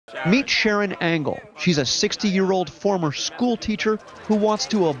Meet Sharron Angle. She's a 60-year-old former school teacher who wants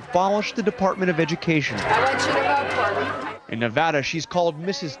to abolish the Department of Education. I want you to vote for me. In Nevada, she's called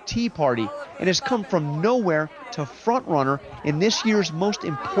Mrs. Tea Party and has come from nowhere to frontrunner in this year's most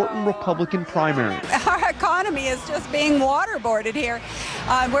important Republican primary. Our economy is just being waterboarded here.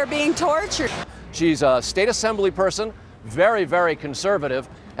 We're being tortured. She's a state assembly person, very, very conservative,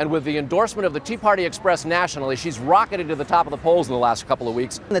 and with the endorsement of the Tea Party Express nationally, she's rocketed to the top of the polls in the last couple of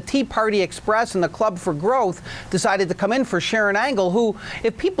weeks. The Tea Party Express and the Club for Growth decided to come in for Sharron Angle, who,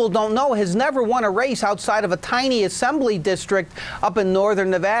 if people don't know, has never won a race outside of a tiny assembly district up in northern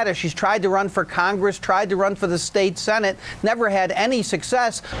Nevada. She's tried to run for Congress, tried to run for the state Senate, never had any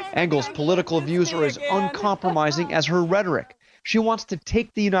success. Angle's political views are as uncompromising as her rhetoric. She wants to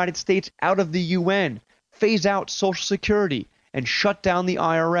take the United States out of the UN, phase out Social Security, and shut down the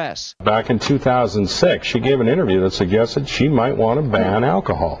IRS. Back in 2006, she gave an interview that suggested she might want to ban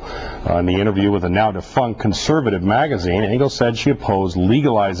alcohol. In the interview with a now-defunct conservative magazine, Angle said she opposed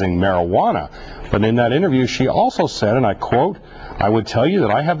legalizing marijuana. But in that interview, she also said, and I quote, "I would tell you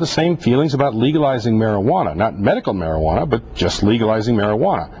that I have the same feelings about legalizing marijuana, not medical marijuana, but just legalizing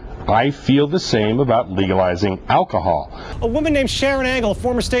marijuana. I feel the same about legalizing alcohol." A woman named Sharron Angle, a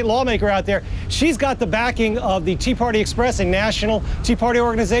former state lawmaker out there, she's got the backing of the Tea Party Express, a national Tea Party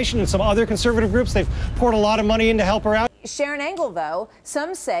organization, and some other conservative groups. They've poured a lot of money in to help her out. Sharron Angle, though,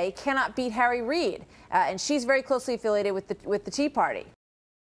 some say cannot beat Harry Reid, and she's very closely affiliated with the Tea Party.